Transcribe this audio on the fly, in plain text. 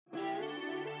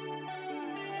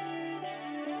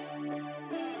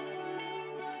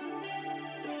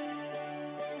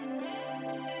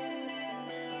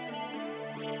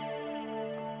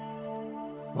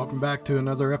Welcome back to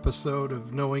another episode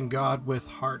of Knowing God with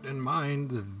Heart and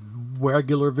Mind, the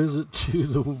regular visit to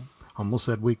the, almost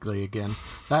said weekly again,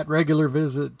 that regular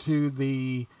visit to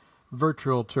the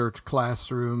virtual church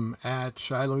classroom at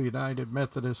Shiloh United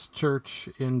Methodist Church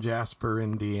in Jasper,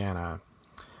 Indiana.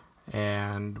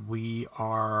 And we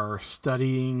are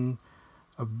studying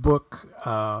a book,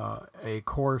 a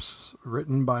course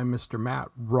written by Mr. Matt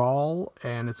Rawle,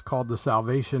 and it's called The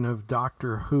Salvation of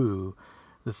Doctor Who.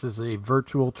 This is a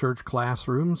virtual church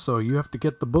classroom, so you have to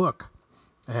get the book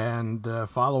and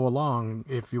follow along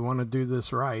if you want to do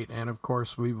this right. And of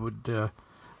course, we would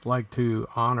like to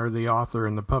honor the author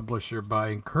and the publisher by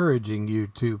encouraging you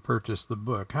to purchase the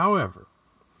book. However,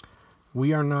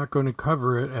 we are not going to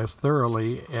cover it as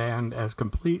thoroughly and as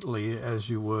completely as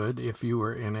you would if you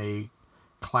were in a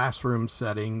classroom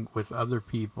setting with other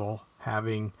people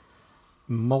having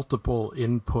multiple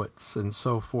inputs and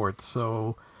so forth.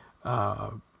 So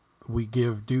we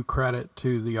give due credit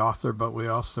to the author, but we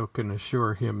also can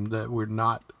assure him that we're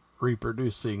not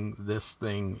reproducing this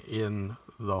thing in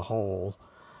the whole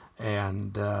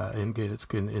and get its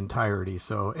entirety.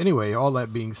 So anyway, all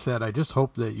that being said, I just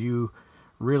hope that you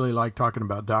really like talking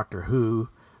about Doctor Who,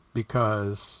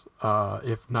 because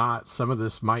if not, some of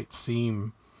this might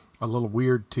seem a little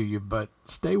weird to you, but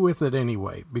stay with it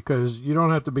anyway, because you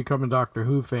don't have to become a Doctor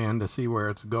Who fan to see where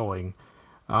it's going.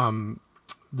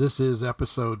 This is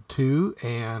episode 2,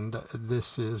 and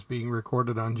this is being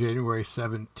recorded on January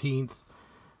 17th,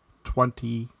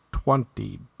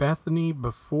 2020. Bethany,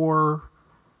 before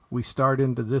we start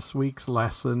into this week's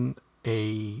lesson,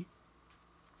 a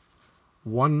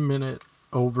 1-minute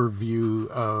overview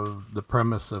of the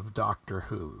premise of Doctor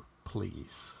Who,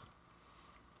 please.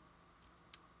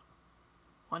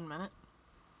 1 minute.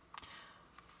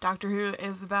 Doctor Who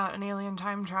is about an alien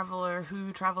time traveler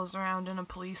who travels around in a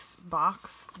police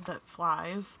box that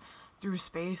flies through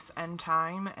space and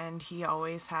time, and he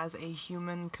always has a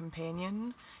human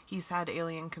companion. He's had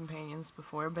alien companions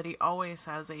before, but he always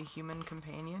has a human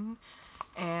companion,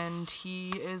 and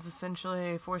he is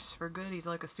essentially a force for good. He's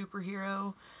like a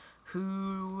superhero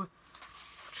who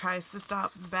tries to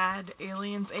stop bad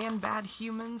aliens and bad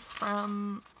humans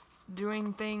from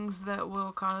doing things that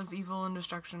will cause evil and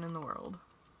destruction in the world.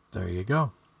 There you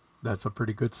go. That's a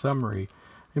pretty good summary.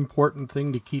 Important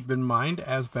thing to keep in mind,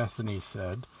 as Bethany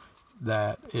said,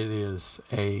 that it is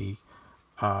he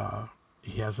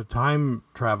has a time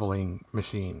traveling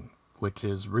machine, which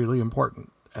is really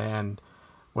important. And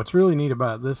what's really neat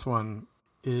about this one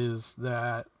is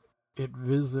that it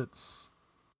visits,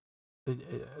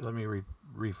 let me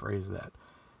rephrase that.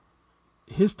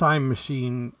 His time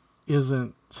machine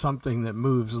isn't something that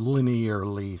moves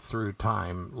linearly through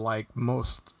time like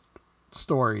most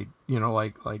story,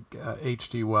 like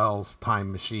H.G. Wells'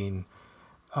 Time Machine.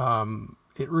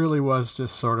 It really was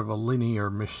just sort of a linear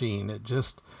machine. It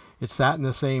sat in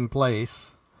the same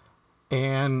place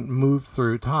and moved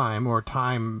through time, or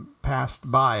time passed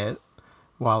by it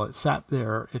while it sat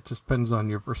there. It just depends on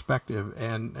your perspective.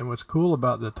 And what's cool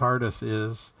about the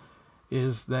TARDIS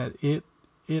is that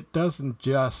it doesn't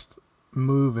just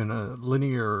move in a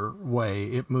linear way.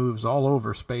 It moves all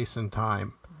over space and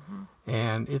time.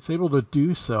 And it's able to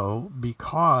do so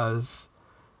because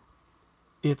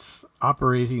its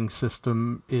operating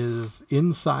system is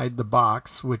inside the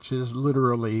box, which is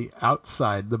literally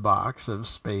outside the box of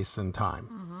space and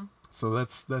time. So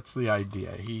that's the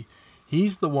idea.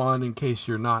 He's the one, in case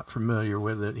you're not familiar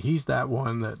with it, he's that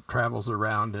one that travels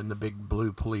around in the big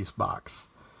blue police box.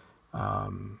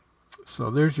 So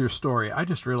there's your story. I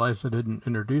just realized I didn't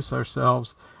introduce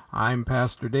ourselves. I'm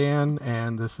Pastor Dan,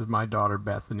 and this is my daughter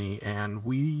Bethany, and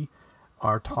we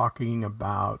are talking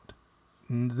about,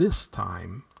 this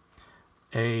time,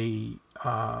 a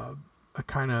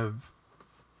kind of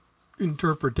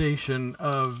interpretation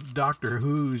of Doctor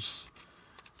Who's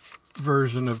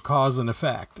version of cause and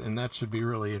effect, and that should be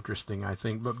really interesting, I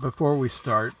think. But before we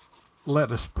start,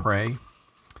 let us pray.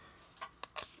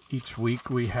 Each week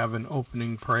we have an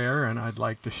opening prayer, and I'd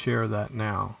like to share that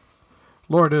now.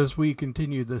 Lord, as we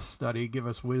continue this study, give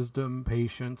us wisdom,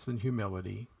 patience, and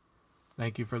humility.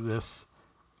 Thank you for this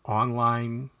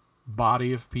online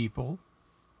body of people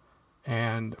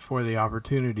and for the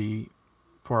opportunity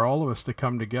for all of us to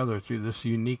come together through this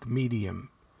unique medium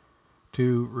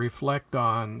to reflect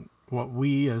on what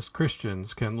we as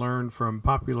Christians can learn from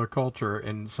popular culture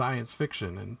and science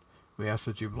fiction. And we ask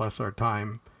that you bless our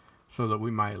time so that we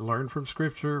might learn from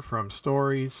Scripture, from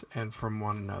stories, and from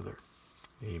one another.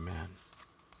 Amen.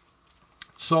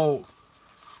 So,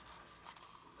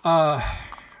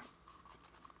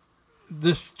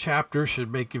 this chapter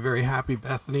should make you very happy,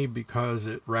 Bethany, because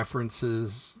it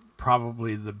references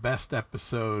probably the best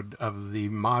episode of the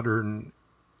modern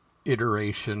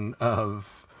iteration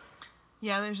of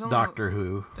Yeah, Doctor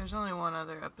Who. There's only one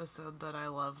other episode that I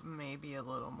love maybe a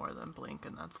little more than Blink,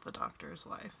 and that's The Doctor's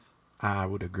Wife. I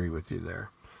would agree with you there.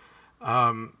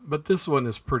 But this one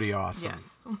is pretty awesome.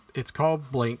 Yes. It's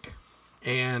called Blink,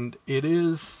 and it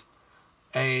is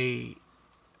a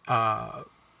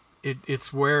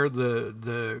it's where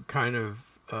the kind of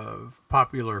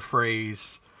popular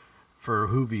phrase for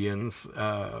Whovians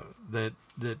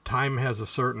that time has a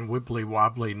certain wibbly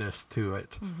wobbliness to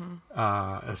it,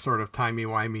 a sort of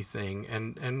timey-wimey thing,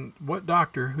 and what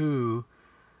Doctor Who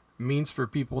means for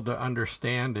people to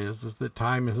understand is that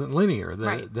time isn't linear,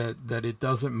 that it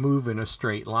doesn't move in a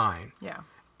straight line. Yeah.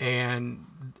 And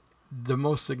the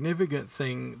most significant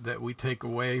thing that we take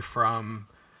away from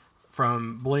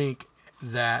Blink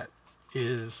that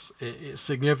is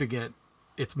significant,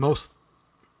 it's most,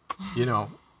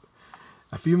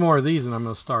 a few more of these and I'm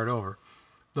going to start over.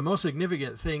 The most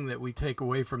significant thing that we take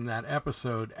away from that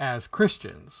episode as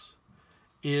Christians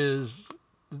is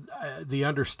the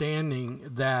understanding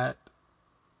that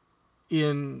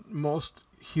in most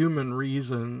human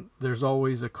reason, there's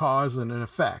always a cause and an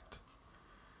effect.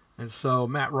 And so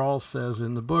Matt Rawls says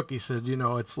in the book, he said,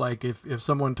 it's like if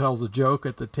someone tells a joke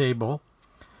at the table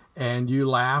and you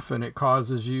laugh and it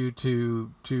causes you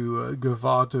to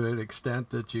guffaw to an extent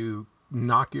that you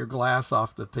knock your glass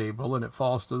off the table and it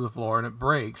falls to the floor and it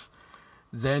breaks,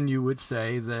 then you would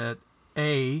say that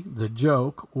the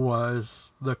joke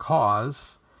was the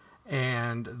cause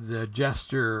and the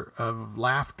gesture of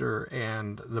laughter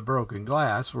and the broken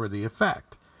glass were the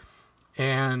effect.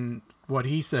 And what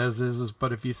he says is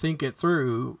but if you think it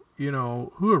through,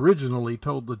 who originally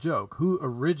told the joke? Who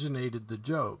originated the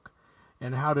joke?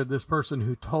 And how did this person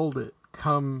who told it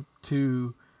come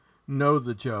to know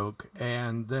the joke?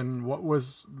 And then what were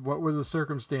the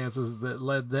circumstances that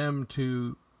led them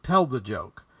to tell the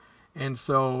joke? And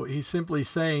so he's simply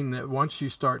saying that once you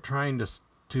start trying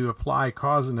to apply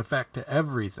cause and effect to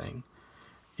everything,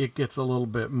 it gets a little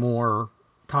bit more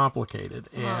complicated.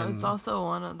 Well, And it's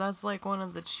also that's like one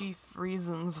of the chief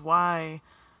reasons why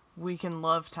we can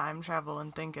love time travel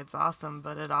and think it's awesome,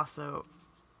 but it also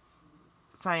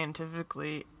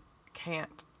scientifically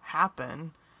can't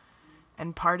happen.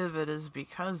 And part of it is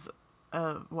because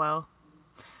of,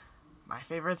 my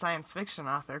favorite science fiction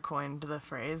author coined the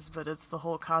phrase, but it's the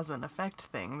whole cause and effect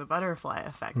thing, the butterfly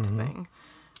effect thing.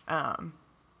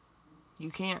 You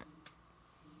can't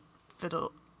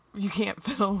fiddle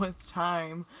with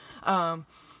time.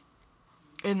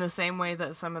 In the same way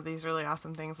that some of these really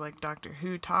awesome things like Doctor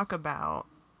Who talk about,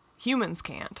 humans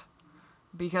can't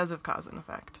because of cause and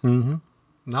effect. Mm-hmm.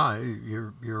 No,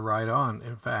 you're right on.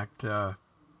 In fact, the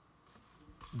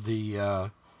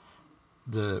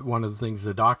one of the things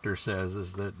the Doctor says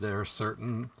is that there are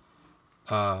certain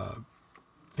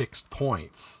fixed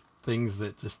points, things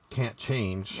that just can't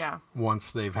change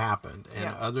once they've happened,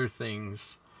 and other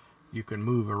things you can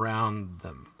move around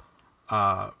them.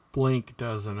 Blink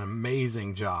does an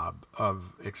amazing job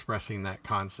of expressing that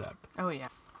concept. Oh yeah.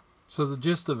 So the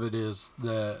gist of it is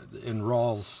in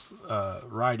Rawls'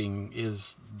 writing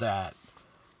is that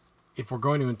if we're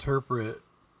going to interpret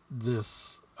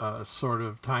this sort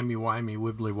of timey-wimey,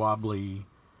 wibbly-wobbly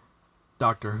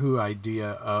Doctor Who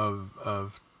idea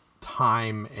of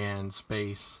time and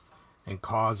space and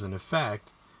cause and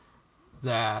effect,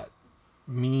 that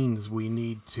means we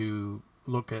need to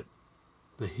look at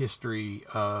the history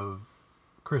of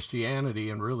Christianity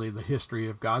and really the history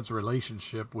of God's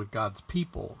relationship with God's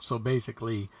people. So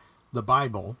basically the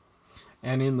Bible.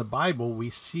 And in the Bible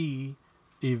we see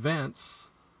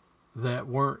events that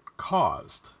weren't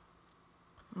caused.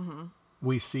 Mm-hmm.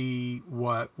 We see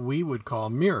what we would call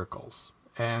miracles.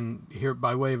 And here,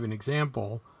 by way of an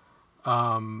example,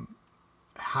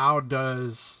 how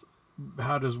does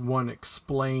one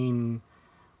explain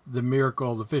the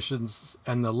miracle of the fishes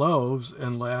and the loaves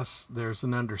unless there's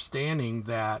an understanding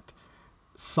that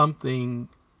something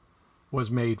was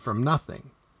made from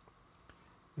nothing?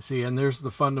 See, and there's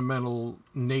the fundamental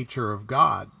nature of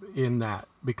God in that,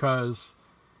 because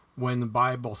when the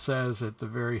Bible says at the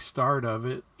very start of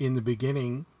it, in the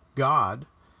beginning, God,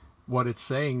 what it's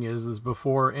saying is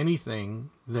before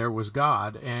anything, there was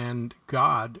God, and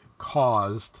God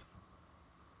caused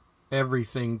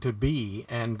everything to be,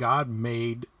 and God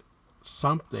made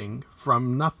something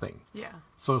from nothing. Yeah.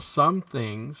 So some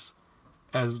things,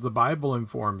 as the Bible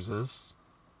informs us,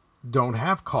 don't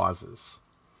have causes.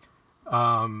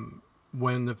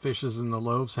 When the fishes and the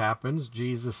loaves happens,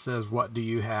 Jesus says, "What do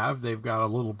you have?" They've got a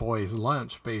little boy's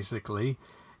lunch, basically.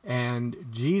 And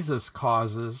Jesus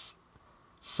causes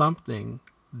something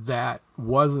that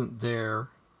wasn't there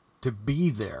to be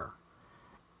there.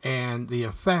 And the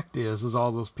effect is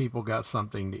all those people got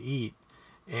something to eat.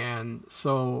 And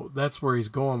so that's where he's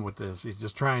going with this. He's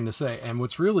just trying to say, and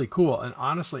what's really cool, and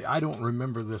honestly, I don't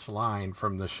remember this line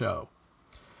from the show,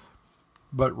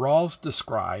 but Rawls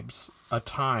describes a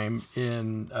time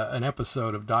in an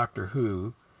episode of Doctor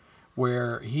Who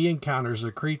where he encounters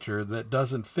a creature that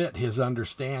doesn't fit his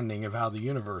understanding of how the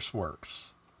universe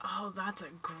works. Oh, that's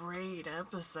a great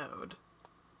episode.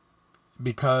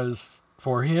 Because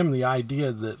for him, the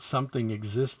idea that something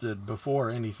existed before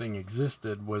anything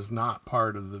existed was not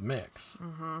part of the mix.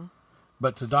 Mm-hmm.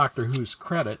 But to Doctor Who's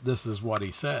credit, this is what he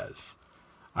says.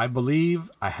 I believe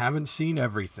I haven't seen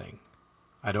everything.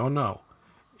 I don't know.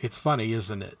 It's funny,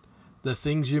 isn't it? The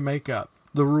things you make up,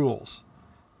 the rules.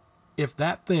 If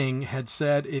that thing had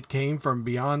said it came from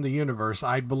beyond the universe,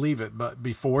 I'd believe it. But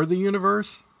before the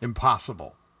universe?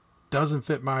 Impossible. Doesn't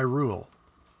fit my rule.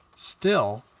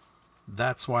 Still,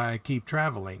 that's why I keep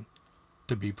traveling,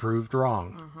 to be proved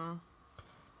wrong. Mm-hmm.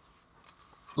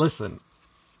 Listen,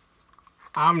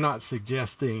 I'm not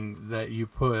suggesting that you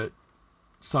put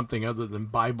something other than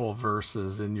Bible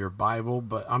verses in your Bible,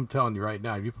 but I'm telling you right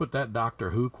now, if you put that Doctor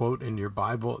Who quote in your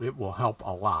Bible, it will help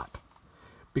a lot.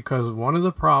 Because one of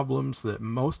the problems that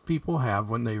most people have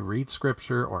when they read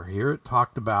Scripture or hear it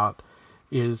talked about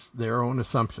is their own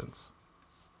assumptions.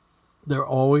 They're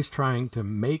always trying to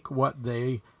make what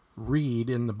they read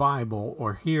in the Bible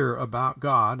or hear about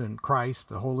God and Christ,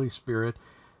 the Holy Spirit,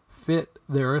 fit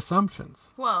their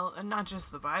assumptions. Well, and not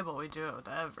just the Bible, we do it with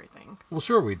everything. Well,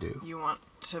 sure we do. You want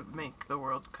to make the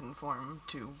world conform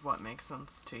to what makes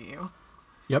sense to you.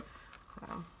 Yep.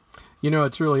 You know,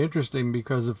 it's really interesting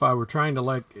because if I were trying to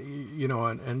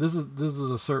and this is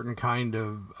a certain kind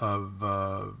of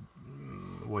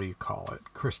what do you call it?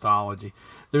 Christology.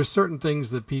 There's certain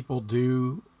things that people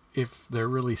do if they're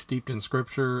really steeped in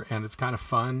Scripture and it's kind of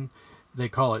fun. They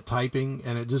call it typing,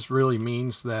 and it just really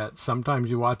means that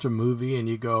sometimes you watch a movie and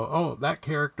you go, oh, that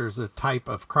character is a type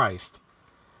of Christ.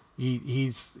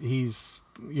 He's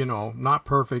not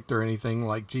perfect or anything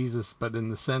like Jesus, but in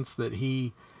the sense that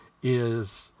he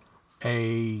is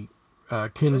a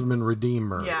kinsman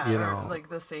redeemer. Yeah, or like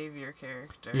the savior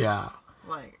characters. Yeah.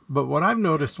 Like, but what I've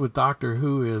noticed with Doctor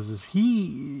Who is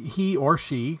he or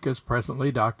she, because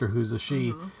presently Doctor Who's a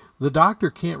she, mm-hmm. The Doctor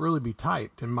can't really be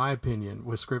typed, in my opinion,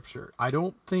 with Scripture. I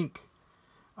think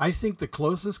the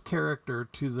closest character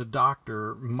to the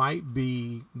Doctor might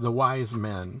be the wise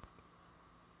men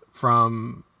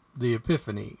from the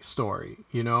Epiphany story,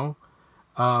 and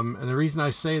the reason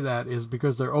I say that is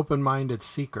because they're open-minded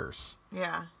seekers.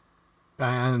 Yeah.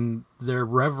 And they're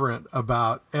reverent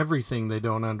about everything they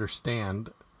don't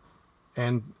understand,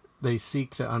 and they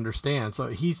seek to understand. So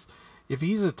if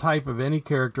he's a type of any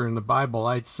character in the Bible,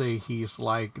 I'd say he's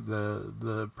like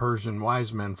the Persian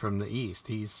wise men from the East.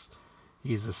 He's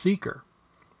a seeker,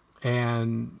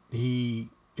 and he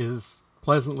is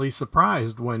pleasantly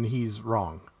surprised when he's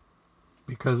wrong,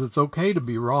 because it's okay to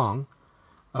be wrong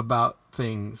about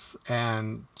things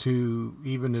and to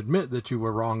even admit that you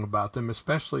were wrong about them,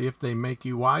 especially if they make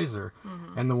you wiser.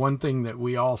 Mm-hmm. And the one thing that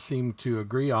we all seem to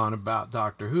agree on about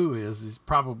Doctor Who is he's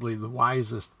probably the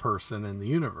wisest person in the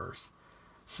universe,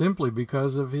 simply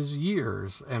because of his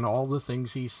years and all the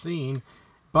things he's seen.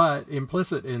 But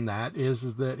implicit in that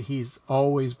is that he's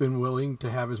always been willing to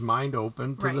have his mind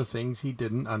open to the things he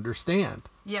didn't understand.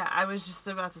 Yeah, I was just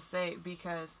about to say,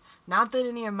 because not that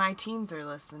any of my teens are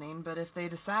listening, but if they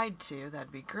decide to,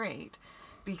 that'd be great.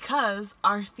 Because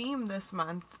our theme this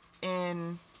month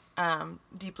in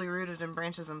Deeply Rooted in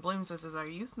Branches and Blooms, which is our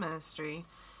youth ministry,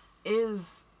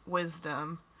 is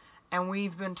wisdom. And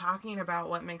we've been talking about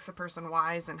what makes a person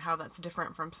wise and how that's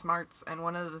different from smarts. And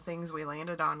one of the things we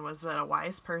landed on was that a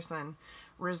wise person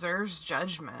reserves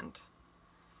judgment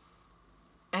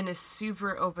and is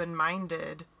super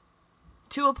open-minded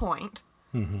to a point.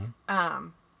 Mm-hmm.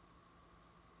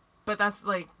 But that's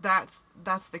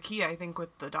the key, I think,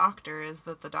 with the Doctor, is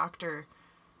that the Doctor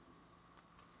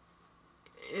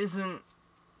isn't,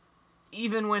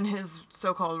 even when his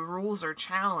so-called rules are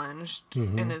challenged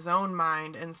mm-hmm. in his own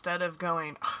mind, instead of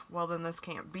going, oh, well, then this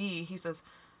can't be, he says,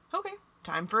 okay,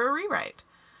 time for a rewrite.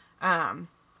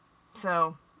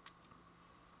 So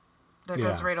that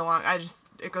goes right along.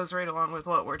 It goes right along with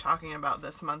what we're talking about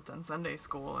this month in Sunday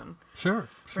school and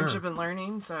friendship and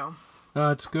learning. So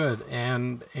that's good.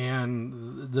 And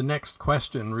the next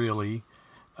question really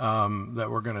that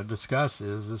we're going to discuss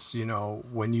is this,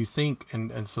 when you think,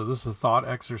 and so this is a thought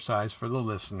exercise for the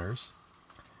listeners,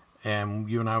 and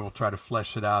you and I will try to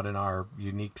flesh it out in our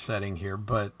unique setting here,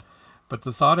 but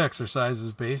the thought exercise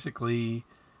is basically,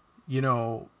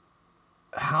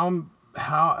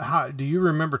 how do you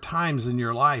remember times in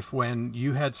your life when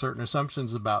you had certain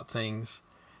assumptions about things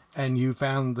and you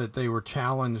found that they were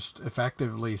challenged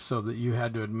effectively so that you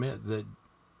had to admit that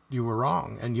you were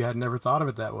wrong and you had never thought of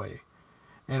it that way?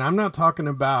 And I'm not talking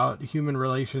about human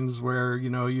relations where,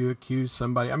 you accuse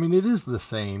somebody. I mean, it is the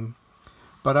same,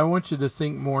 but I want you to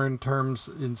think more in terms,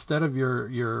 instead of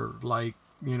your like,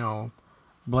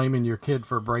 blaming your kid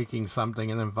for breaking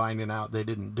something and then finding out they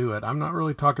didn't do it. I'm not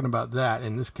really talking about that.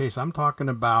 In this case, I'm talking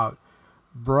about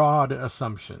broad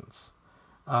assumptions.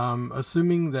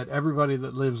 Assuming that everybody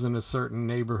that lives in a certain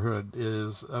neighborhood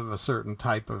is of a certain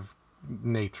type of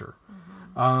nature.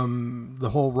 The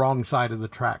whole wrong side of the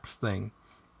tracks thing.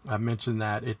 I mentioned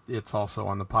that it's also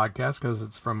on the podcast because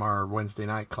it's from our Wednesday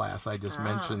night class. I just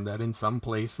mentioned that in some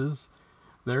places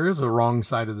there is a wrong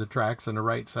side of the tracks and a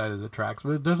right side of the tracks,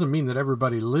 but it doesn't mean that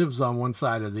everybody lives on one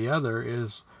side or the other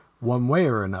is one way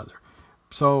or another.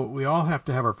 So we all have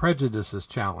to have our prejudices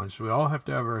challenged. We all have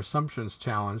to have our assumptions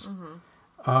challenged.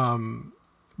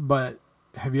 But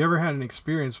have you ever had an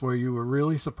experience where you were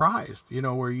really surprised,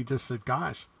 where you just said,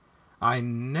 gosh, I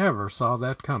never saw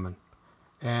that coming.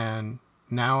 And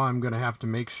now I'm going to have to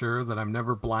make sure that I'm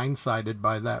never blindsided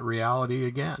by that reality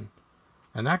again.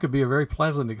 And that could be a very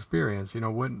pleasant experience.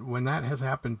 When that has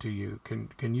happened to you,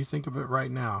 can you think of it right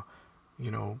now?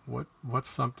 What's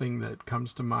something that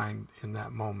comes to mind in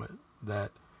that moment,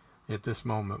 that at this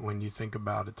moment when you think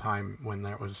about a time when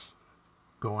that was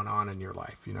going on in your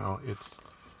life? It's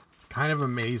kind of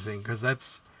amazing because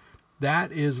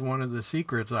that is one of the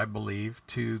secrets, I believe,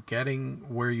 to getting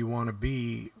where you want to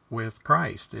be with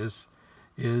Christ is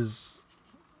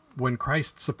when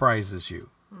Christ surprises you.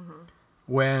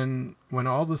 When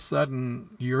all of a sudden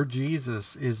your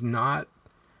Jesus is not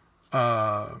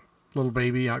a little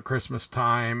baby at Christmas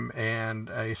time and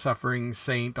a suffering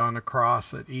saint on a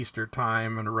cross at Easter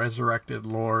time and a resurrected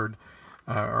Lord,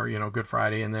 or Good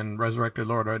Friday, and then resurrected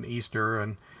Lord on Easter,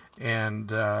 and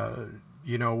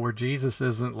where Jesus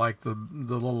isn't like the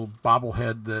little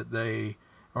bobblehead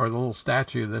or the little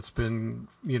statue that's been,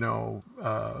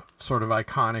 sort of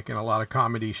iconic in a lot of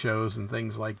comedy shows and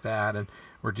things like that, and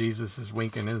where Jesus is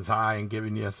winking his eye and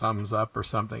giving you a thumbs up or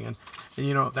something. And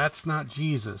that's not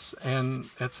Jesus. And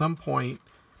at some point,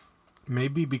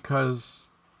 maybe because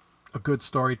a good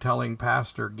storytelling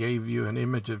pastor gave you an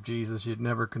image of Jesus you'd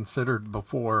never considered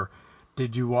before,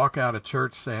 did you walk out of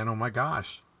church saying, oh my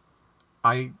gosh,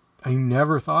 I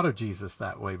never thought of Jesus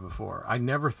that way before. I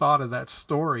never thought of that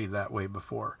story that way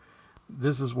before.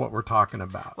 This is what we're talking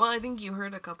about. Well, I think you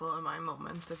heard a couple of my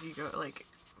moments. If you go, like,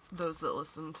 those that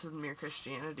listen to Mere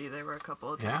Christianity, there were a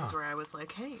couple of times where I was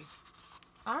like, hey,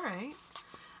 all right.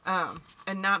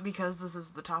 And not because this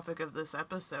is the topic of this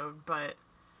episode, but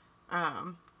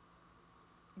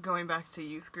going back to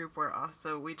youth group, where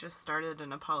also we just started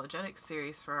an apologetics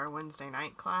series for our Wednesday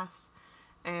night class,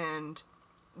 and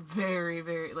very,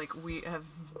 very, we have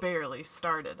barely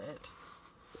started it.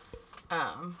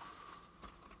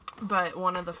 But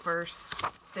one of the first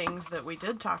things that we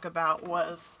did talk about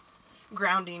was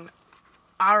grounding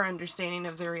our understanding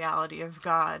of the reality of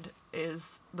God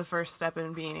is the first step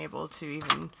in being able to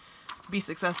even be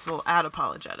successful at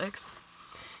apologetics.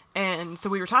 And so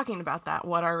we were talking about that,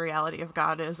 what our reality of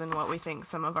God is and what we think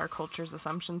some of our culture's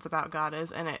assumptions about God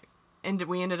is. And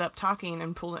we ended up talking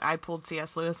and I pulled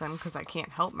C.S. Lewis in because I can't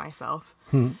help myself.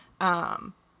 But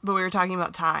we were talking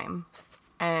about time,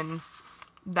 and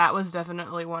that was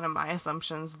definitely one of my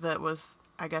assumptions that was,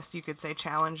 I guess you could say,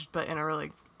 challenged, but in a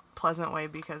really pleasant way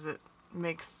because it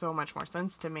makes so much more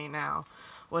sense to me now,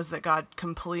 was that God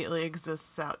completely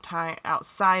exists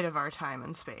outside of our time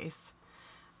and space.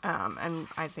 And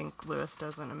I think Lewis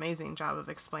does an amazing job of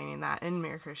explaining that in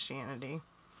Mere Christianity.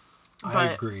 I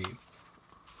agree.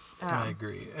 I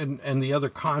agree. And the other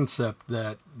concept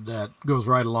that goes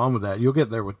right along with that, you'll get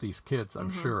there with these kids,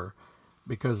 I'm sure,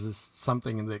 because it's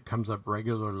something that comes up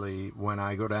regularly when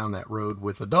I go down that road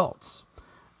with adults.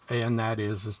 And that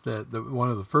is that one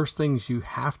of the first things you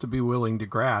have to be willing to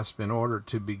grasp in order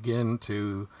to begin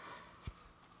to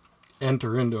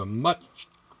enter into a much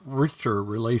richer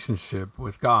relationship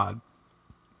with God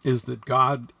is that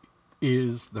God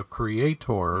is the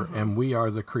creator and we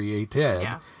are the created.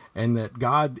 Yeah. And that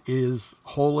God is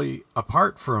wholly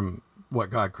apart from what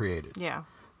God created. Yeah.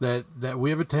 That we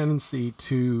have a tendency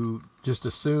to just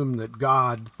assume that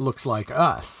God looks like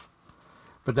us.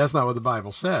 But that's not what the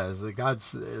Bible says.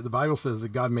 The Bible says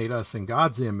that God made us in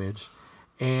God's image,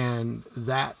 and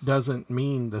that doesn't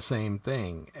mean the same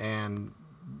thing. And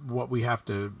what we have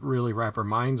to really wrap our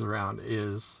minds around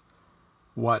is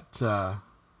what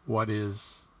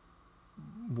is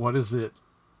it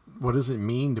what does it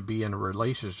mean to be in a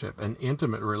relationship, an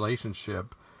intimate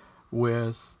relationship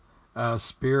with a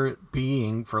spirit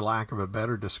being, for lack of a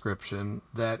better description,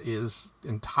 that is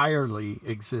entirely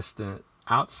existent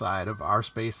outside of our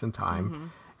space and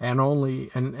time, and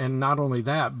not only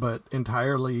that, but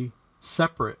entirely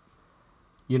separate.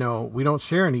 We don't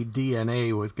share any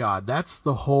DNA with God. That's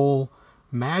the whole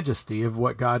majesty of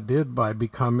what God did by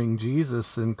becoming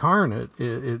Jesus incarnate,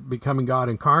 becoming God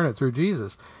incarnate through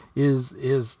Jesus,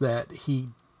 is that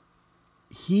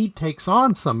he takes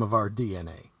on some of our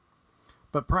DNA.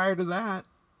 But prior to that,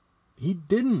 he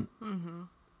didn't.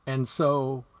 And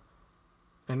so,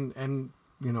 and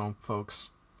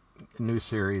folks, new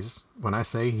series, when I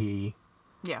say he,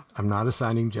 Yeah. I'm not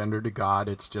assigning gender to God.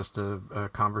 It's just a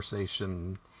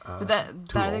conversation But that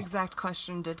tool. exact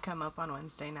question did come up on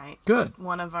Wednesday night. Good.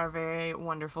 One of our very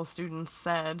wonderful students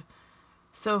said,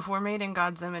 so if we're made in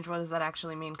God's image, what does that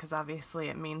actually mean? Because obviously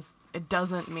it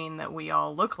doesn't mean that we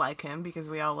all look like him, because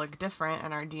we all look different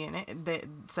in our DNA.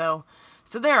 So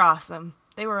they're awesome.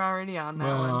 They were already on that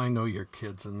one. Well, I know your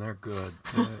kids, and they're good.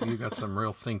 You got some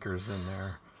real thinkers in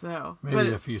there. So Maybe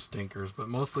a few stinkers, but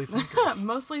mostly thinkers.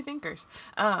 Mostly thinkers.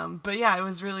 But yeah, it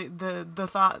was really the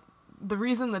thought. The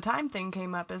reason the time thing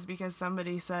came up is because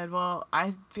somebody said, well,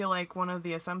 I feel like one of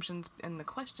the assumptions and the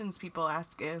questions people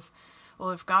ask is, well,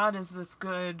 if God is this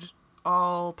good,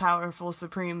 all-powerful,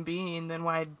 supreme being, then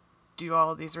why do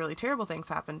all these really terrible things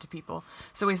happen to people?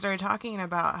 So we started talking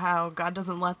about how God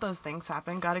doesn't let those things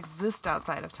happen. God exists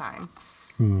outside of time.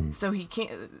 So he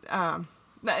can't...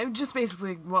 just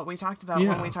basically what we talked about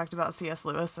when we talked about C.S.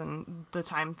 Lewis and the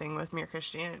time thing with Mere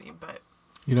Christianity, but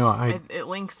it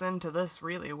links into this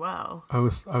really well. I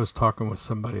was talking with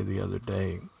somebody the other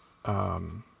day,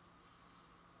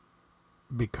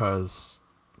 because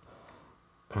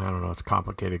I don't know, it's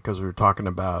complicated, because we were talking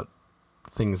about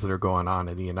things that are going on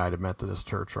in the United Methodist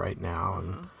Church right now,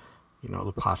 and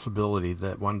the possibility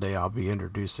that one day I'll be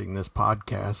introducing this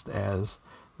podcast as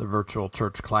the virtual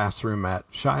church classroom at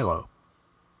Shiloh.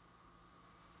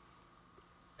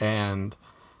 And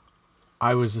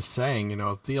I was just saying,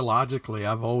 theologically,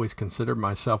 I've always considered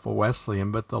myself a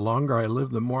Wesleyan, but the longer I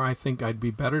live, the more I think I'd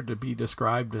be better to be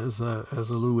described as a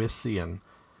Lewisian.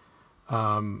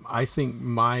 I think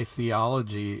my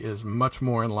theology is much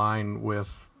more in line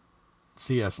with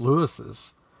C.S.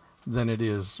 Lewis's than it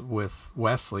is with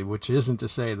Wesley, which isn't to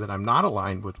say that I'm not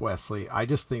aligned with Wesley. I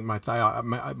just think my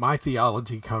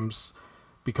theology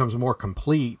becomes more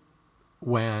complete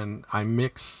when I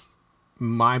mix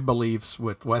my beliefs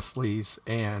with Wesley's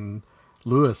and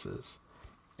Lewis's.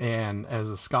 And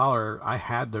as a scholar, I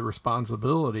had the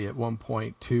responsibility at one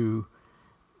point to,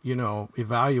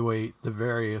 evaluate the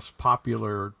various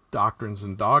popular doctrines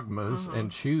and dogmas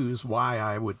and choose why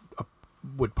I would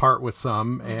part with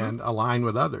some and align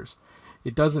with others.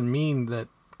 It doesn't mean that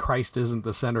Christ isn't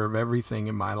the center of everything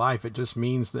in my life. It just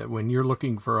means that when you're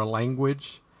looking for a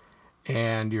language,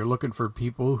 and you're looking for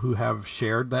people who have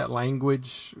shared that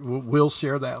language, will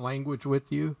share that language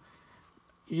with you.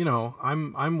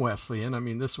 I'm Wesleyan. I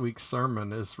mean, this week's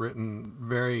sermon is written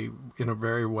in a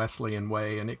very Wesleyan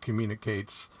way, and it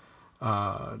communicates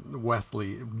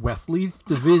Wesley's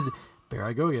David. There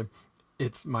I go again.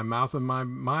 It's my mouth and my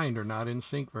mind are not in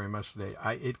sync very much today.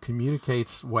 It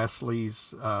communicates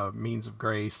Wesley's means of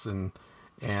grace and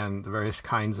the various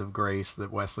kinds of grace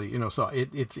that Wesley, so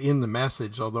it's in the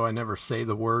message, although I never say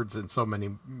the words in so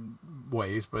many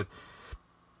ways. But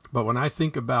when I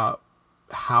think about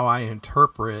how I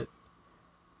interpret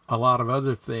a lot of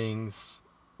other things,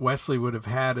 Wesley would have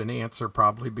had an answer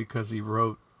probably because he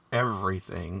wrote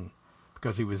everything,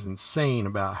 because he was insane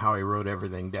about how he wrote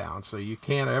everything down. So you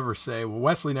can't ever say, well,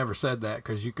 Wesley never said that,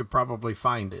 because you could probably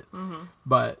find it.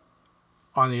 But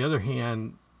on the other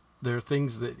hand, there are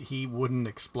things that he wouldn't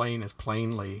explain as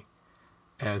plainly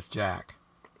as Jack.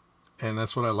 And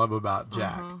that's what I love about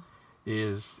Jack,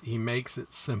 is he makes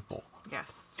it simple.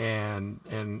 Yes. And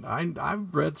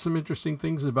I've read some interesting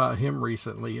things about him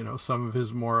recently, some of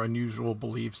his more unusual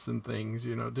beliefs and things.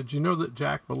 Did you know that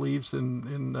Jack believed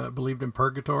in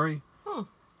purgatory?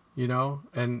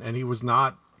 And he was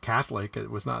not Catholic.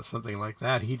 It was not something like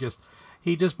that. He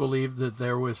just believed that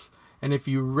there was. And if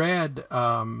you read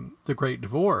The Great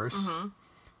Divorce,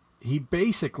 he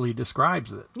basically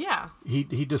describes it. Yeah. He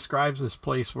describes this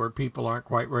place where people aren't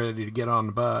quite ready to get on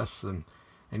the bus, and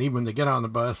even when they get on the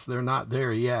bus, they're not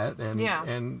there yet.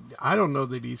 And I don't know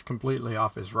that he's completely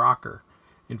off his rocker.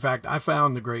 In fact, I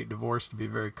found The Great Divorce to be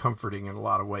very comforting in a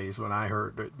lot of ways when I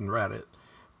heard it and read it.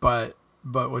 But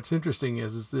what's interesting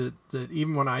is that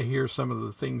even when I hear some of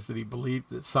the things that he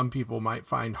believed that some people might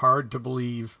find hard to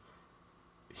believe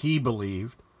he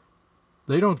believed,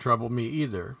 They don't trouble me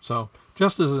either. So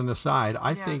just as an aside,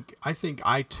 I Yeah. think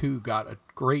I too got a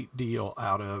great deal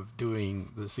out of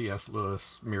doing the C.S.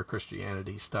 Lewis Mere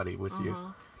Christianity study with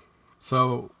you.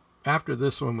 So after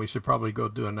this one, we should probably go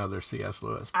do another C.S.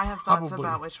 Lewis. I have thoughts Probably.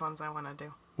 about which ones I want to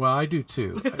do. Well, I do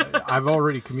too. I've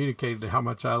already communicated how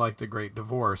much I like The Great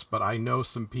Divorce, but I know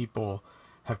some people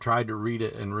have tried to read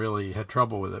it and really had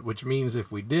trouble with it, which means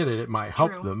if we did it, it might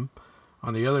help True. them.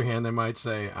 On the other hand, they might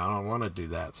say, I don't want to do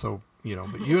that. So,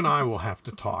 but you and I will have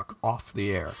to talk off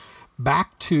the air.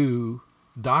 Back to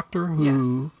Doctor Who,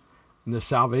 Yes. and the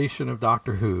salvation of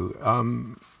Doctor Who.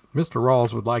 Mr.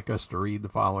 Rawls would like us to read the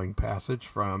following passage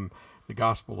from the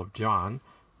Gospel of John.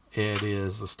 It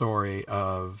is the story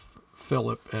of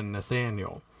Philip and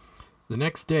Nathanael. The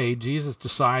next day, Jesus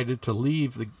decided to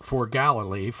leave for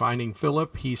Galilee. Finding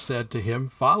Philip, he said to him,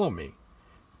 "Follow me."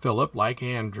 Philip, like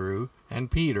Andrew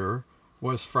and Peter,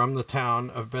 was from the town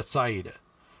of Bethsaida.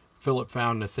 Philip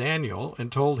found Nathanael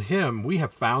and told him, "We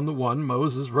have found the one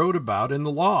Moses wrote about in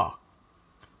the law."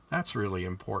 That's really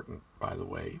important, by the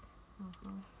way.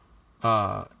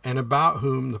 And about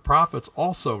whom the prophets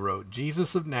also wrote,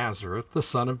 Jesus of Nazareth, the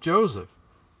son of Joseph.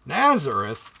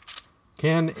 Nazareth?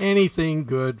 Can anything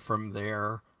good from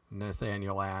there?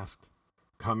 Nathanael asked.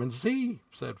 "Come and see,"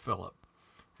 said Philip.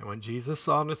 And when Jesus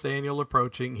saw Nathanael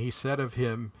approaching, he said of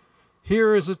him,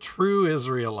 "Here is a true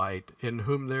Israelite in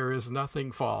whom there is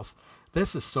nothing false."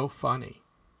 This is so funny.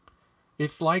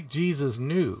 It's like Jesus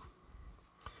knew.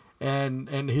 And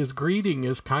his greeting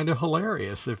is kind of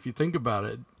hilarious if you think about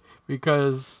it,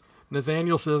 because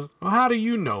Nathanael says, "Well, how do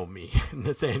you know me?"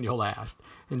 Nathanael asked.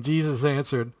 And Jesus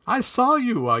answered, "I saw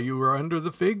you while you were under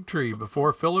the fig tree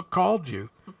before Philip called you."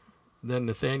 Then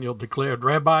Nathanael declared,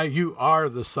 "Rabbi, you are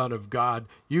the Son of God.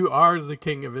 You are the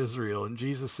King of Israel." And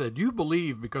Jesus said, "You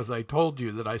believe because I told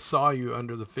you that I saw you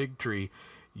under the fig tree.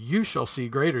 You shall see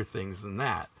greater things than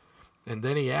that." And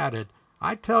then he added,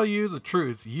 "I tell you the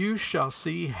truth. You shall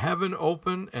see heaven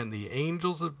open and the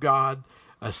angels of God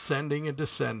ascending and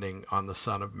descending on the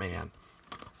Son of Man."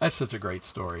 That's such a great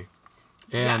story.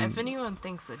 And Yeah, if anyone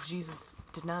thinks that Jesus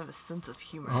did not have a sense of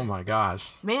humor, oh my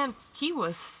gosh, man, he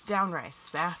was downright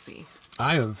sassy.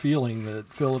 I have a feeling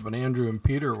that Philip and Andrew and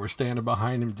Peter were standing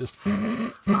behind him just,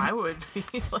 I would be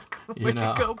like, way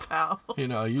to go, pal.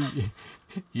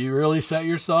 you really set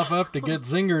yourself up to get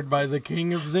zingered by the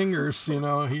king of zingers,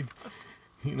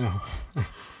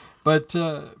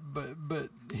 But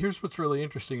here's what's really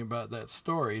interesting about that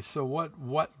story. So what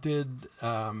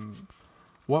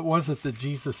was it that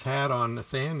Jesus had on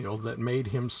Nathanael that made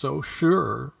Nathanael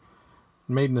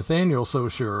so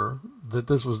sure that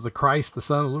this was the Christ, the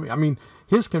Son of the living? I mean,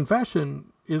 his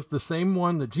confession is the same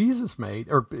one that Jesus made,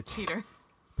 or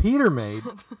Peter made.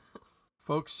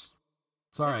 Folks,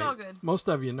 sorry, It's all good. most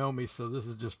of you know me, so this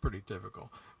is just pretty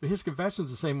typical. But his confession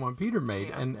is the same one Peter made,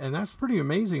 Yeah. and that's pretty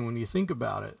amazing when you think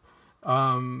about it.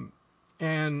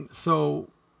 And so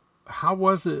how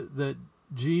was it that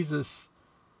Jesus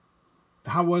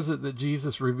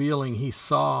revealing he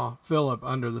saw Philip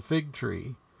under the fig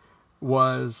tree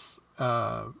was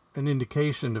an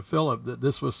indication to Philip that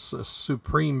this was a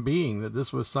supreme being, that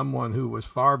this was someone who was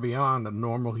far beyond a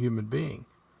normal human being?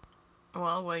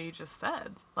 Well, what you just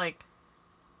said. Like,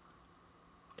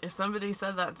 if somebody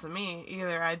said that to me,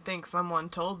 either I'd think someone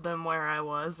told them where I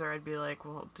was, or I'd be like,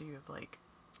 well, do you have, like,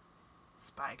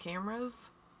 spy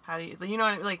cameras? How do you what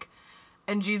I mean? Like,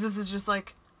 and Jesus is just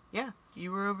like, yeah,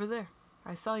 you were over there.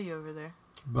 I saw you over there.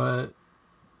 But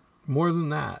more than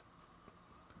that,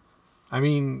 I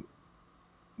mean,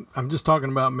 I'm just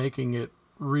talking about making it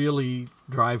really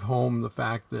drive home the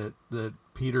fact that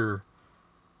Peter,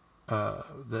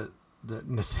 that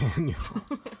Nathaniel,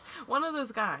 one of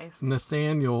those guys.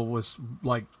 Nathaniel was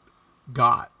like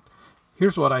God.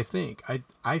 Here's what I think.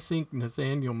 I think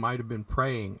Nathaniel might have been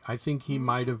praying. I think he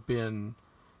might have been,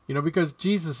 because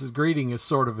Jesus' greeting is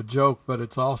sort of a joke, but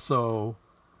it's also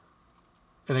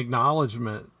an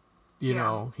acknowledgement.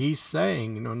 He's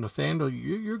saying, Nathaniel,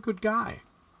 you're a good guy.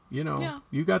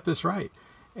 You got this right.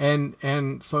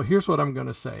 And so here's what I'm going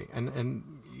to say. And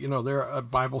there are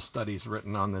Bible studies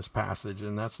written on this passage,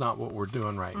 and that's not what we're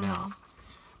doing right now.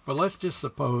 But let's just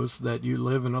suppose that you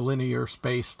live in a linear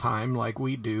space-time like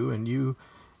we do, and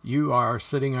you are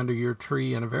sitting under your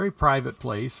tree in a very private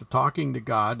place, talking to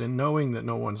God and knowing that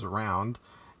no one's around.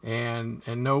 And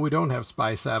no, we don't have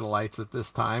spy satellites at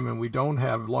this time, and we don't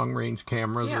have long-range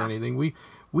cameras or anything.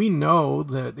 We know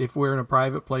that if we're in a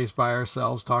private place by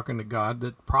ourselves talking to God,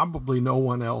 that probably no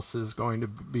one else is going to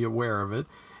be aware of it.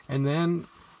 And then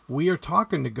we are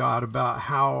talking to God about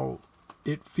how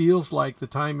it feels like the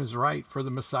time is right for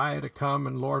the Messiah to come.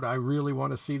 And Lord, I really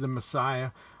want to see the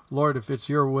Messiah. Lord, if it's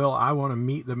your will, I want to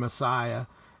meet the Messiah.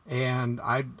 And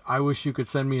I wish you could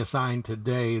send me a sign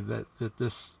today that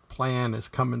this plan is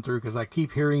coming through, because I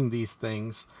keep hearing these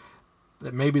things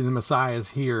that maybe the Messiah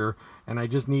is here and I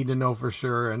just need to know for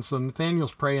sure. And so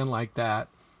Nathaniel's praying like that.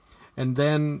 And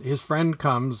then his friend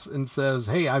comes and says,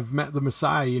 hey, I've met the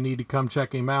Messiah. You need to come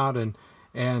check him out. And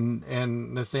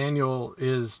Nathaniel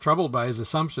is troubled by his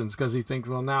assumptions, because he thinks,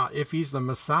 well, now if he's the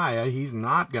Messiah, he's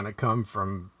not going to come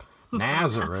from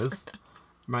Nazareth.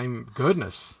 My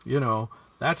goodness,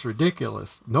 that's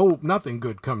ridiculous. No, nothing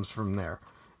good comes from there.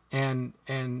 And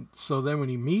so then when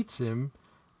he meets him,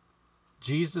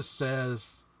 Jesus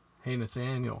says, hey,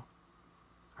 Nathaniel,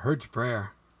 I heard your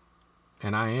prayer,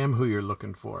 and I am who you're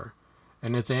looking for.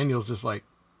 And Nathaniel's just like,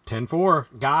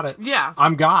 10-4, got it. Yeah.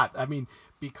 I'm got. I mean,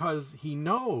 because he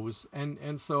knows.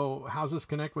 And so how's this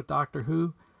connect with Doctor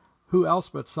Who? Who else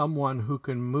but someone who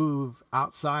can move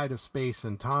outside of space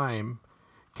and time,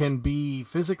 can be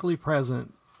physically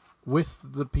present with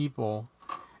the people,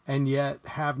 and yet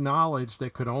have knowledge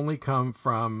that could only come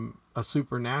from a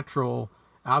supernatural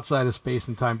outside of space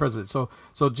and time presence.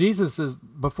 So Jesus is,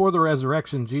 before the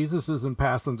resurrection, Jesus isn't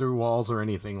passing through walls or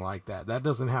anything like that. That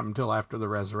doesn't happen until after the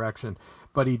resurrection.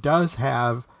 But he does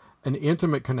have an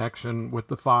intimate connection with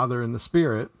the Father and the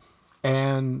Spirit.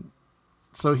 And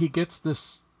so he gets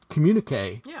this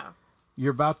communique. Yeah.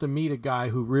 You're about to meet a guy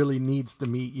who really needs to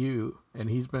meet you. And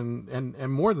he's been,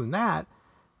 and more than that,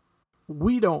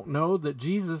 we don't know that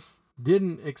Jesus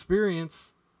didn't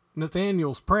experience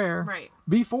Nathaniel's prayer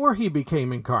before he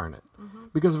became incarnate. Mm-hmm.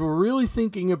 Because if we're really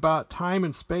thinking about time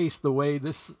and space the way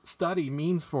this study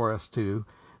means for us to,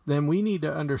 then we need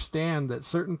to understand that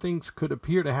certain things could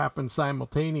appear to happen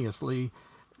simultaneously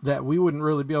that we wouldn't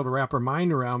really be able to wrap our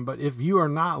mind around. But if you are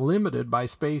not limited by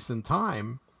space and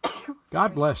time,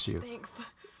 God bless you. Thanks.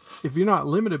 If you're not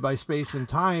limited by space and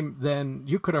time, then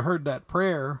you could have heard that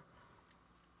prayer,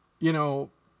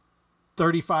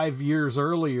 35 years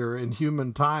earlier in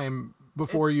human time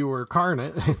before you were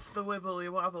incarnate. It's the wibbly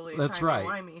wobbly. That's right.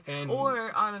 Timey-wimey.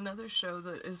 Or on another show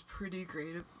that is pretty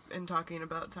great in talking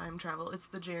about time travel, it's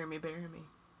the Jeremy Bearimy.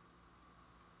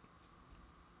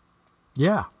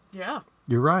 Yeah. Yeah.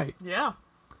 You're right. Yeah.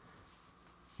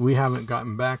 We haven't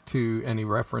gotten back to any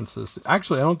references.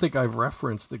 Actually, I don't think I've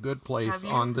referenced The Good Place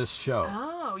on this show.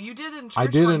 Oh, you did in church. I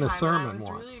did one in a time, sermon and I was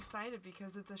once. really excited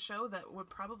because it's a show that would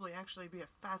probably actually be a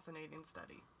fascinating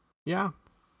study. Yeah.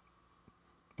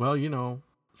 Well,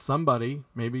 somebody,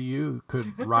 maybe you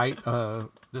could write,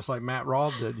 just like Matt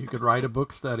Rawle did, you could write a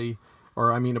book study,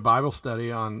 a Bible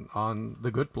study on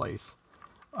The Good Place.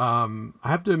 I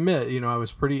have to admit, I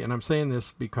was pretty, and I'm saying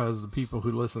this because the people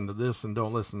who listen to this and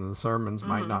don't listen to the sermons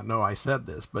might not know I said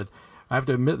this, but I have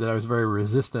to admit that I was very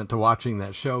resistant to watching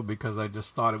that show because I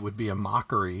just thought it would be a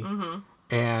mockery. Mm-hmm.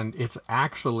 And it's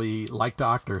actually, like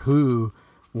Doctor Who,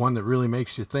 one that really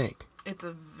makes you think. It's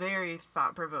a very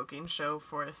thought-provoking show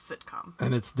for a sitcom.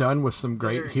 And it's done with some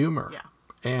great humor. Yeah.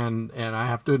 And I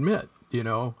have to admit,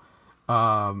 and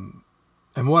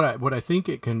what I think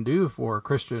it can do for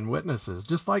Christian witnesses,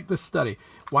 just like this study.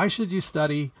 Why should you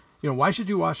study, why should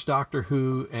you watch Doctor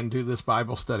Who and do this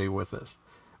Bible study with us?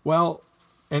 Well,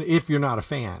 and if you're not a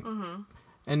fan. Mm-hmm.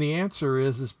 And the answer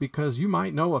is because you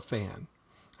might know a fan.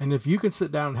 And if you can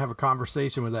sit down and have a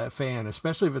conversation with that fan,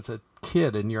 especially if it's a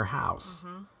kid in your house,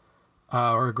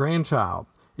 or a grandchild,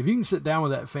 if you can sit down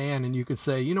with that fan and you can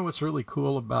say, what's really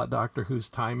cool about Doctor Who's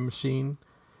time machine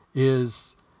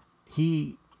is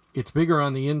it's bigger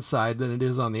on the inside than it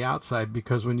is on the outside,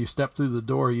 because when you step through the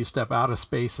door, you step out of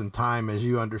space and time as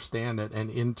you understand it and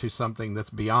into something that's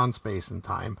beyond space and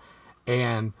time.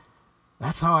 And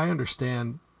that's how I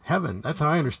understand heaven. That's how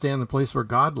I understand the place where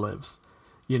God lives.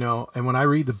 And when I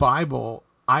read the Bible,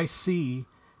 I see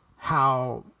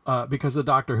how, because of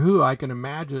Doctor Who, I can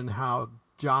imagine how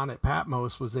John at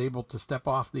Patmos was able to step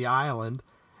off the island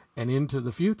and into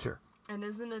the future. And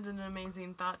isn't it an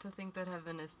amazing thought to think that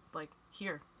heaven is like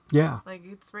here? Yeah. Like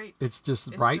it's right. It's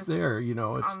just right there, it's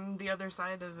on the other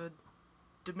side of a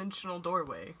dimensional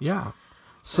doorway. Yeah.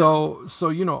 So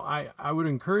I would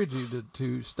encourage you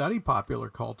to study popular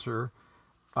culture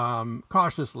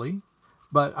cautiously,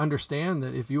 but understand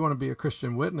that if you want to be a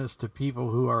Christian witness to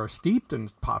people who are steeped in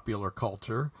popular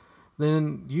culture,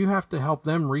 then you have to help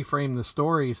them reframe the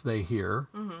stories they hear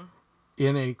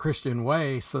in a Christian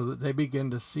way so that they begin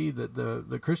to see that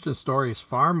the Christian story is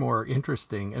far more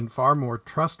interesting and far more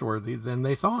trustworthy than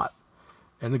they thought.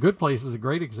 And The Good Place is a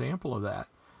great example of that.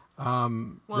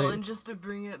 And just to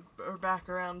bring it back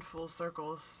around full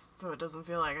circle so it doesn't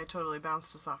feel like I totally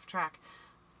bounced us off track,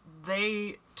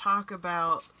 they talk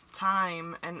about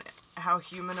time and how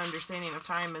human understanding of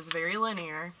time is very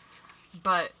linear,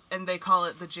 and they call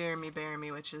it the Jeremy Bear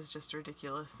Me, which is just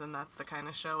ridiculous, and that's the kind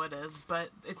of show it is. But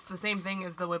it's the same thing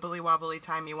as the Wibbly Wobbly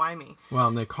Timey Wimey. Well,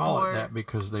 and they call it that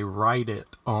because they write it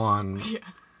on Yeah.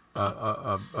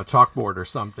 a chalkboard or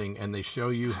something, and they show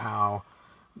you how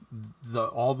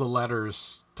all the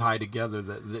letters tie together.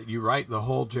 That you write the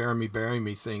whole Jeremy Bury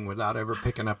Me thing without ever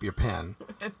picking up your pen,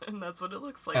 and that's what it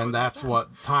looks like. and that's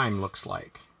what time looks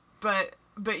like. But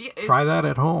yeah, try that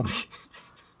at home.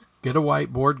 Get a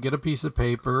whiteboard, get a piece of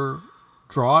paper,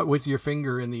 draw it with your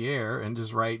finger in the air, and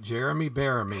just write Jeremy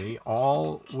Bury Me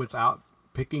all without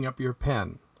picking up your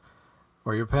pen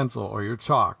or your pencil or your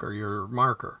chalk or your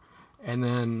marker. And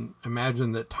then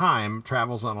imagine that time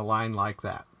travels on a line like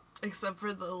that. Except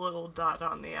for the little dot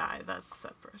on the I, that's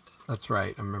separate. That's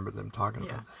right. I remember them talking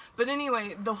about that. But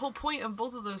anyway, the whole point of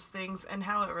both of those things and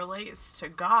how it relates to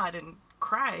God and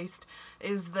Christ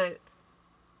is that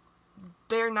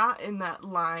they're not in that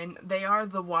line. They are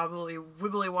the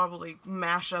wibbly wobbly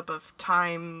mashup of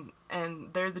time,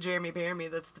 and they're the Jeremy Bear Me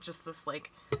that's just this,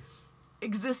 like,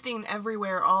 existing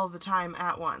everywhere all the time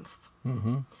at once.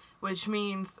 Mm-hmm.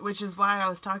 Which is why I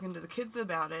was talking to the kids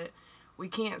about it. We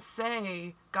can't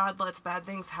say God lets bad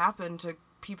things happen to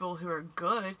people who are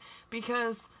good,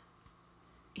 because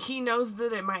he knows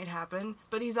that it might happen,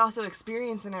 but he's also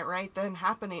experiencing it right then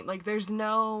happening. Like, there's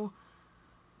no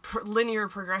linear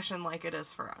progression like it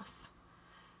is for us.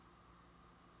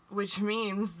 Which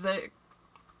means that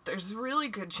there's a really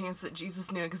good chance that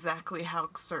Jesus knew exactly how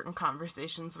certain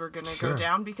conversations were going to go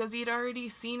down, because he'd already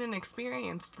seen and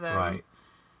experienced them. Right.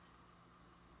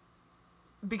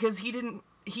 Because he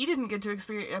didn't get to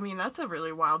experience. I mean, that's a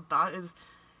really wild thought, is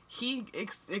he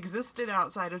existed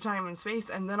outside of time and space,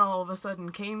 and then all of a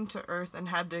sudden came to Earth and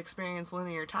had to experience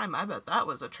linear time. I bet that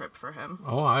was a trip for him.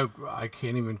 Oh, I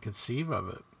can't even conceive of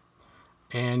it.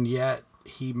 And yet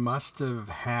he must have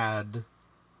had,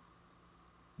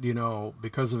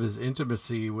 because of his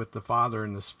intimacy with the Father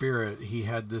and the Spirit, he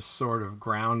had this sort of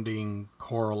grounding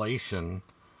correlation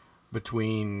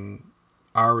between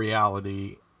our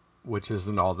reality, which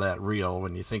isn't all that real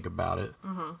when you think about it,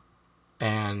 mm-hmm.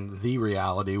 and the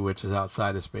reality, which is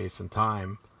outside of space and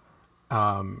time.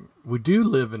 We do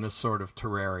live in a sort of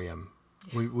terrarium.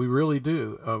 Yeah. We really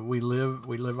do. We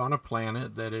live on a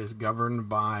planet that is governed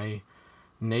by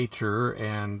nature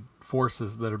and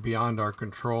forces that are beyond our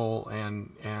control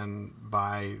and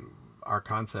by our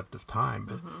concept of time.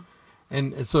 But, mm-hmm.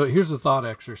 and so here's a thought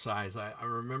exercise. I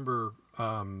remember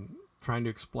trying to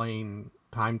explain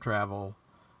time travel.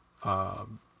 I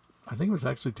think it was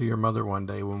actually to your mother one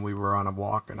day when we were on a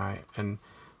walk, and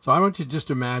so I want you to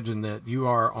just imagine that you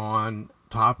are on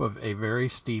top of a very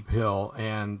steep hill,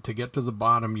 and to get to the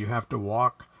bottom you have to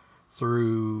walk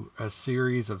through a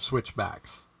series of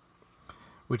switchbacks,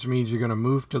 which means you're going to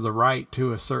move to the right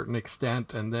to a certain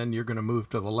extent, and then you're going to move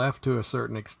to the left to a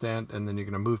certain extent, and then you're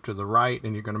going to move to the right,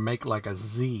 and you're going to make like a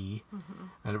Z, mm-hmm.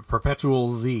 and a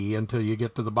perpetual Z until you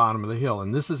get to the bottom of the hill.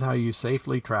 And this is how you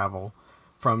safely travel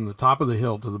from the top of the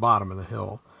hill to the bottom of the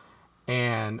hill.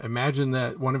 And imagine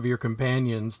that one of your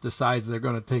companions decides they're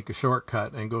going to take a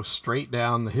shortcut and go straight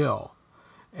down the hill.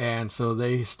 And so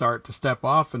they start to step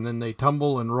off, and then they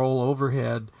tumble and roll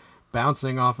overhead,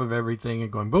 bouncing off of everything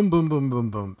and going boom, boom, boom,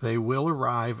 boom, boom. They will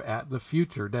arrive at the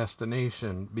future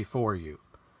destination before you.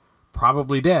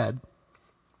 Probably dead,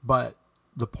 but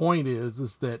the point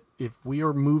is that if we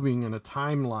are moving in a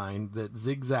timeline that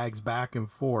zigzags back and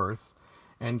forth,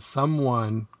 and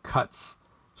someone cuts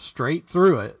straight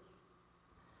through it,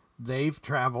 they've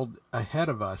traveled ahead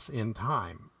of us in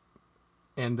time.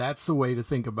 And that's the way to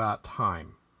think about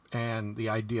time and the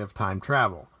idea of time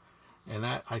travel. And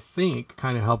that, I think,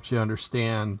 kind of helps you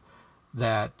understand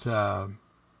that,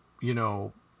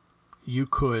 you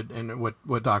could, and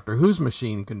what Doctor Who's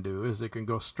machine can do is it can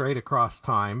go straight across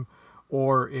time,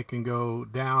 or it can go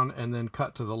down and then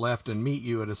cut to the left and meet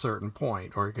you at a certain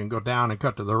point, or it can go down and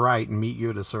cut to the right and meet you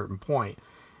at a certain point.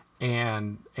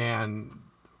 And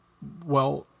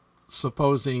well,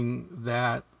 supposing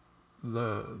that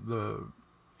the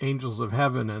angels of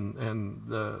heaven and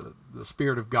the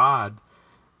Spirit of God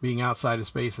being outside of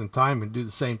space and time and do the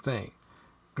same thing,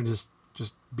 and just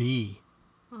be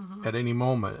mm-hmm. at any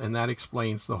moment. And that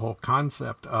explains the whole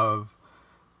concept of,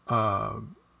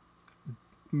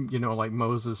 like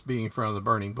Moses being in front of the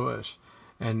burning bush.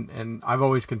 And I've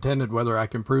always contended, whether I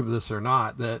can prove this or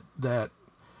not, that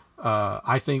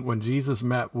I think when Jesus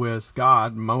met with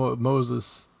God,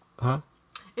 Moses,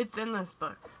 It's in this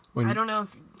book. I don't know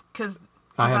if, because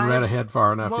I hadn't read ahead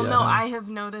far enough yet. Well, no, I have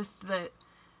noticed that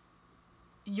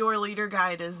your leader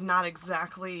guide is not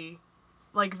exactly,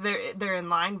 like, they're in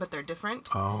line, but they're different.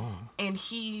 Oh. And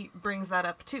he brings that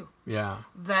up too. Yeah.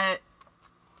 That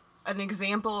an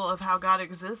example of how God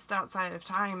exists outside of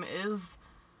time is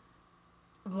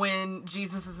when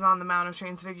Jesus is on the Mount of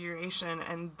Transfiguration,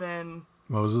 and then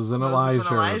Moses and Moses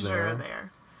and Elijah Elijah are are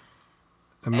there.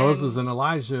 And Moses and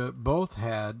Elijah both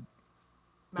had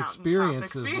Mountaintop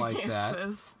experiences like that.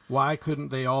 experiences. Why couldn't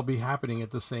they all be happening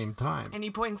at the same time? And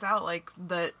he points out, like,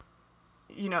 that,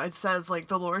 you know, it says, like,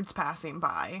 the Lord's passing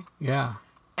by. Yeah.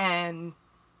 And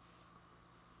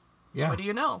Yeah. what do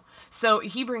you know? So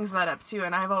he brings that up, too,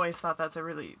 and I've always thought that's a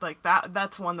really, like,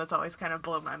 that's one that's always kind of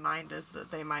blown my mind, is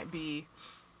that they might be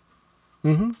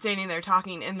standing there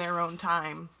talking in their own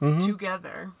time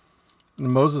together.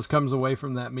 And Moses comes away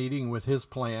from that meeting with his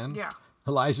plan. Yeah.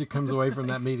 Elijah comes away from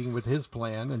that meeting with his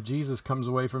plan, and Jesus comes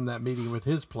away from that meeting with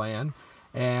his plan.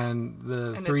 And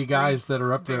the three guys that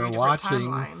are up there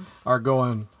watching are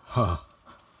going, huh.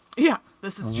 Yeah,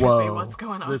 this is trippy. What's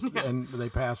going on? Yeah. And they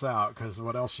pass out because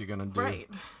what else are you going to do? Right.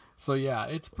 So, yeah,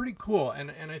 it's pretty cool.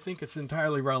 And I think it's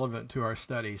entirely relevant to our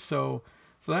study. So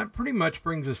that pretty much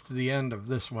brings us to the end of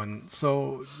this one.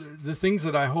 So the things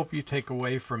that I hope you take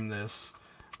away from this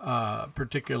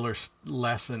particular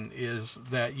lesson is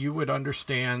that you would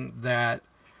understand that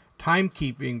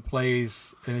timekeeping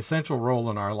plays an essential role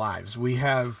in our lives. We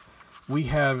have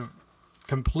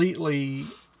completely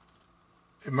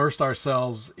immersed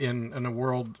ourselves in a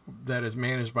world that is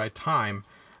managed by time.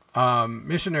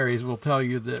 Missionaries will tell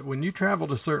you that when you travel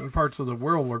to certain parts of the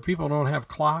world where people don't have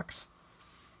clocks,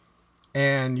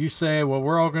 and you say, well,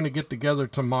 we're all going to get together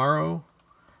tomorrow,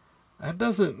 that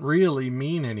doesn't really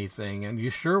mean anything. And you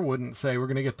sure wouldn't say we're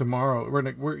going to get tomorrow.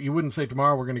 You wouldn't say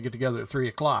tomorrow we're going to get together at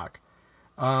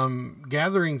 3:00.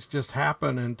 Gatherings just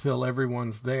happen until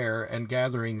everyone's there, and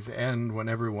gatherings end when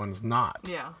everyone's not.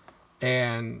 Yeah.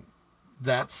 And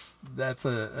that's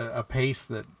a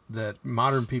pace that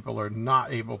modern people are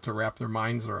not able to wrap their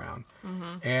minds around.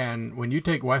 Mm-hmm. And when you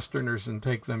take Westerners and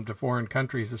take them to foreign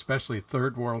countries, especially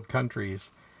third world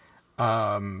countries,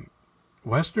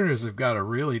 Westerners have got to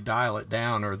really dial it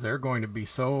down, or they're going to be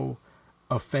so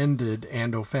offended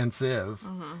and offensive,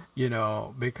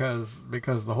 because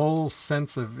the whole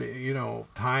sense of,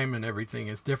 time and everything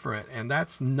is different. And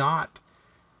that's not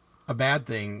a bad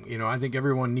thing. I think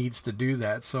everyone needs to do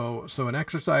that. So an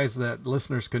exercise that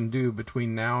listeners can do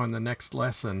between now and the next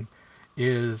lesson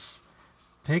is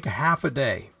take a half a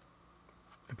day.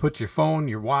 Put your phone,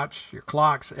 your watch, your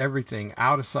clocks, everything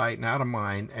out of sight and out of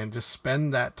mind, and just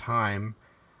spend that time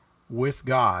with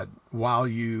God while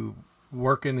you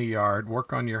work in the yard,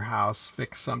 work on your house,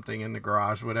 fix something in the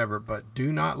garage, whatever. But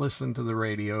do not listen to the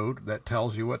radio that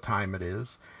tells you what time it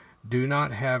is. Do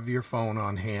not have your phone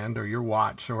on hand or your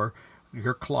watch or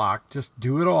your clock. Just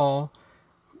do it all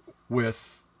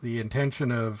with the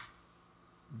intention of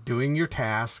doing your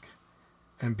task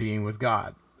and being with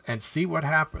God, and see what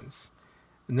happens.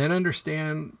 And then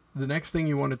understand the next thing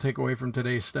you want to take away from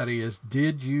today's study is,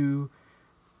 did you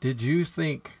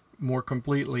think more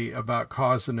completely about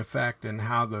cause and effect, and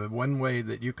how the one way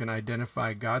that you can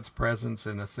identify God's presence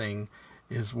in a thing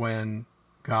is when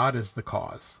God is the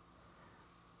cause.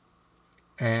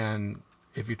 And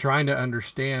if you're trying to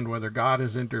understand whether God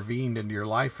has intervened into your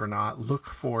life or not, look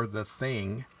for the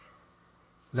thing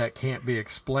that can't be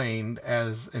explained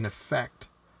as an effect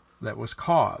that was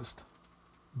caused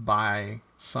by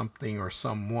something or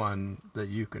someone that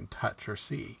you can touch or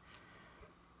see.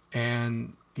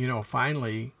 And,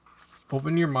 finally,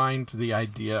 open your mind to the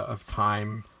idea of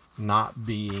time not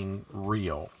being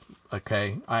real.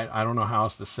 Okay? I don't know how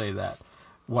else to say that.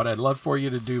 What I'd love for you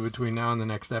to do between now and the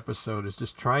next episode is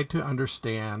just try to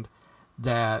understand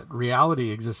that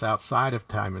reality exists outside of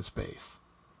time and space.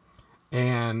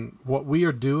 And what we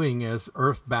are doing as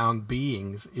earthbound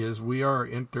beings is we are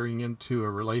entering into a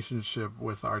relationship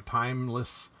with our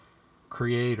timeless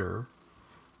creator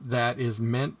that is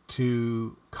meant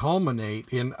to culminate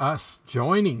in us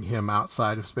joining him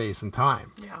outside of space and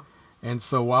time. Yeah. And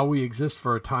so while we exist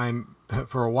for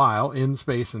a while in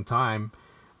space and time,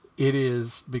 it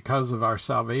is because of our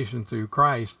salvation through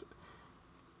Christ,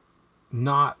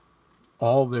 not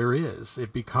all there is.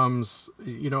 It becomes,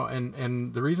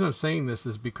 and the reason I'm saying this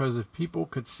is because if people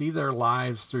could see their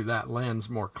lives through that lens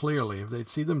more clearly, if they'd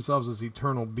see themselves as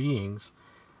eternal beings,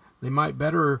 they might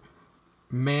better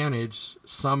manage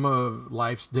some of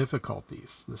life's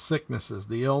difficulties, the sicknesses,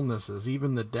 the illnesses,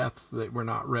 even the deaths that we're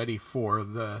not ready for.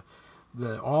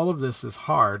 All of this is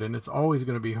hard, and it's always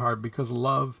going to be hard, because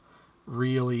love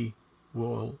really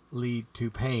will lead to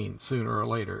pain sooner or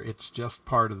later. It's just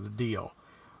part of the deal.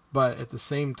 But at the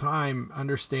same time,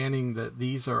 understanding that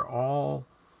these are all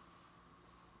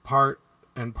part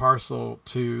and parcel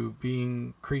to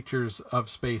being creatures of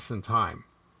space and time.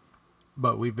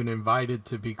 but we've been invited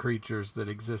to be creatures that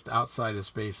exist outside of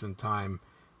space and time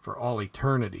for all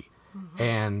eternity.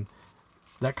 And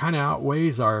that kind of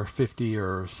outweighs our 50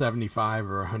 or 75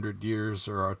 or 100 years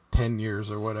or our 10 years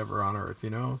or whatever on Earth, you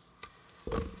know?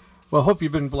 Well, hope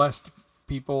you've been blessed,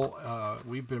 people.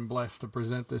 We've been blessed to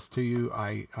present this to you.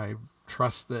 I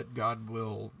trust that God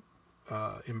will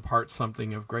impart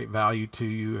something of great value to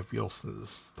you if you'll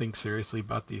think seriously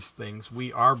about these things.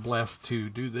 We are blessed to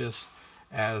do this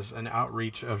as an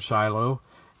outreach of Shiloh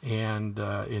and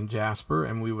in Jasper,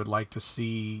 and we would like to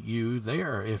see you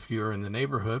there. If you're in the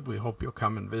neighborhood, we hope you'll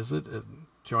come and visit and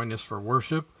join us for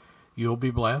worship. You'll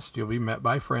be blessed. You'll be met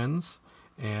by friends,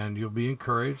 and you'll be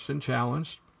encouraged and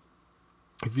challenged.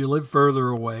 If you live further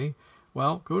away,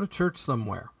 well, go to church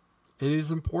somewhere. It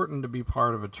is important to be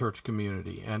part of a church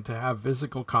community and to have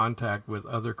physical contact with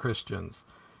other Christians.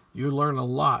 You learn a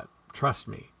lot, trust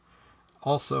me.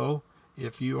 Also,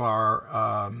 if you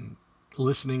are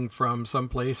listening from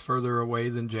someplace further away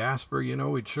than Jasper, you know,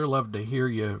 we'd sure love to hear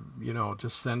you, you know,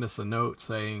 just send us a note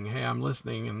saying, hey, I'm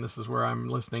listening and this is where I'm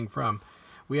listening from.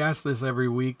 We ask this every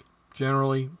week.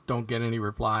 Generally, don't get any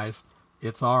replies.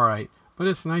 It's all right, but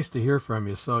it's nice to hear from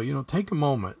you. So, you know, take a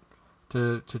moment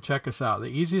to check us out. The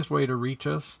easiest way to reach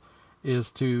us is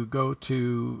to go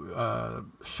to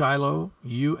shilohum.org.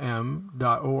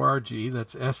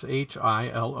 That's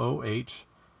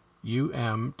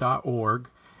SHILOHUM.org.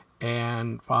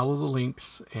 And follow the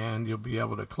links, and you'll be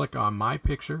able to click on my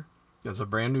picture. There's a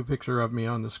brand new picture of me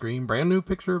on the screen, brand new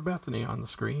picture of Bethany on the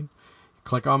screen.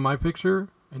 Click on my picture,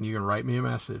 and you can write me a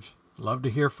message. Love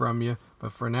to hear from you.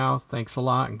 But for now, thanks a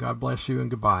lot, and God bless you, and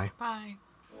goodbye. Bye.